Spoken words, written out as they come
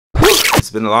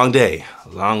been a long day, a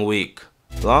long week,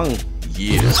 a long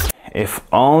year. If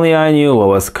only I knew what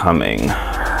was coming.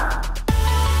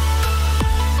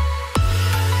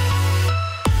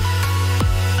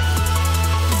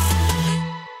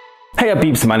 Hey up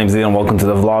peeps, my name is Ian and welcome to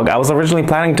the vlog. I was originally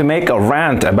planning to make a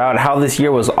rant about how this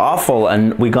year was awful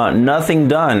and we got nothing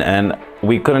done and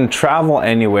we couldn't travel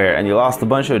anywhere and you lost a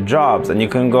bunch of jobs and you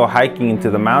couldn't go hiking into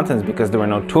the mountains because there were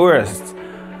no tourists.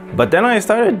 But then I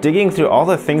started digging through all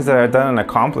the things that I've done and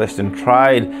accomplished and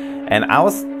tried, and I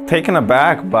was taken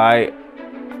aback by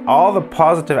all the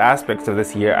positive aspects of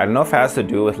this year. I don't know if it has to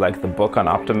do with like the book on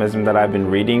optimism that I've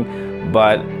been reading,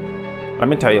 but let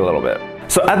me tell you a little bit.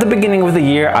 So at the beginning of the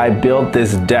year, I built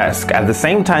this desk, at the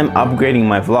same time upgrading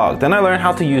my vlog. Then I learned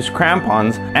how to use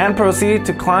crampons and proceeded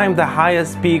to climb the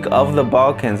highest peak of the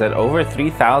Balkans at over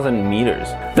 3,000 meters.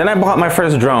 Then I bought my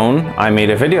first drone. I made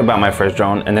a video about my first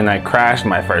drone, and then I crashed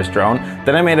my first drone.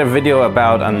 Then I made a video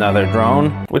about another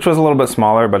drone, which was a little bit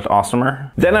smaller but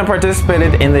awesomer. Then I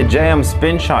participated in the JM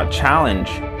Spin Shot Challenge.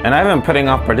 And I've been putting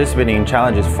off participating in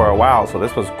challenges for a while, so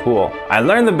this was cool. I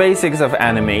learned the basics of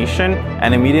animation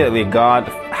and immediately got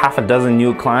half a dozen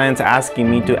new clients asking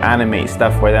me to animate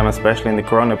stuff for them, especially in the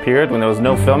Corona period when there was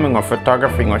no filming or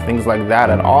photographing or things like that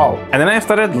at all. And then I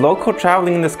started local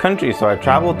traveling in this country, so I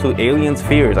traveled to alien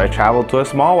spheres, I traveled to a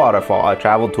small waterfall, I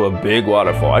traveled to a big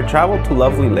waterfall, I traveled to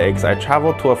lovely lakes, I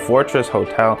traveled to a fortress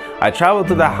hotel, I traveled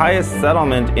to the highest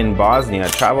settlement in Bosnia, I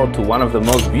traveled to one of the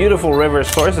most beautiful river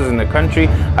sources in the country,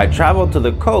 I traveled to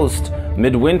the coast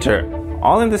midwinter,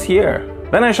 all in this year.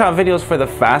 Then I shot videos for the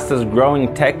fastest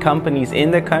growing tech companies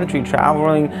in the country,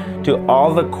 traveling to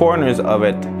all the corners of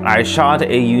it. I shot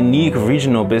a unique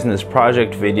regional business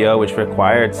project video which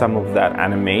required some of that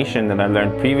animation that I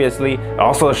learned previously. I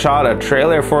also shot a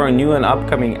trailer for a new and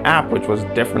upcoming app which was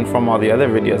different from all the other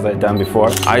videos I'd done before.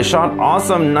 I shot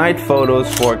awesome night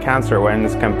photos for cancer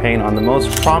awareness campaign on the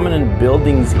most prominent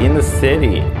buildings in the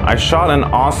city. I shot an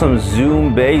awesome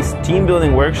Zoom-based team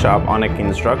building workshop on a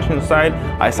construction site.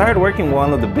 I started working with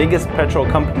one of the biggest petrol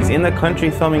companies in the country,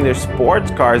 filming their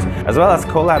sports cars, as well as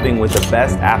collabing with the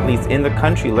best athletes in the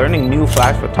country, learning new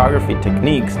flash photography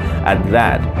techniques at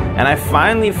that. And I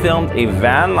finally filmed a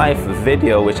van life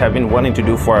video, which I've been wanting to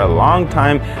do for a long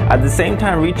time, at the same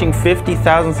time reaching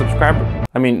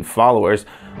 50,000 followers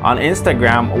on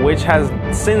Instagram, which has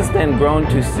since then grown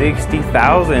to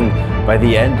 60,000 by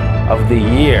the end of the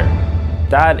year.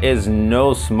 That is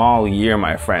no small year,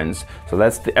 my friends. So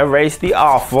let's erase the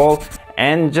awful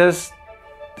and just,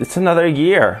 it's another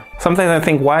year. Sometimes I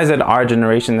think, why is it our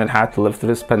generation that had to live through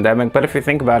this pandemic? But if you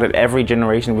think about it, every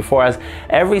generation before us,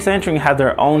 every century had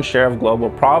their own share of global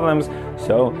problems.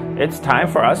 So it's time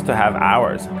for us to have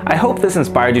ours. I hope this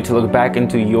inspired you to look back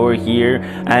into your year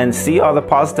and see all the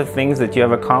positive things that you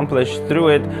have accomplished through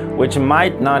it, which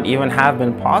might not even have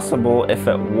been possible if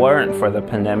it weren't for the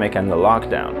pandemic and the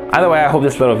lockdown. Either way, I hope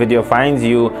this little video finds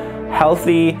you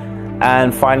healthy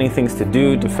and finding things to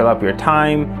do to fill up your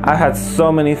time. I've had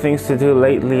so many things to do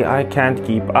lately, I can't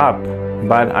keep up.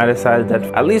 But I decided that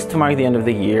at least to mark the end of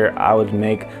the year, I would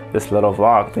make this little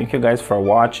vlog. Thank you guys for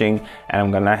watching, and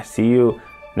I'm gonna see you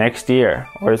next year.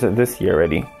 Or is it this year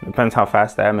already? Depends how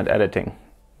fast I am at editing.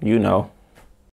 You know.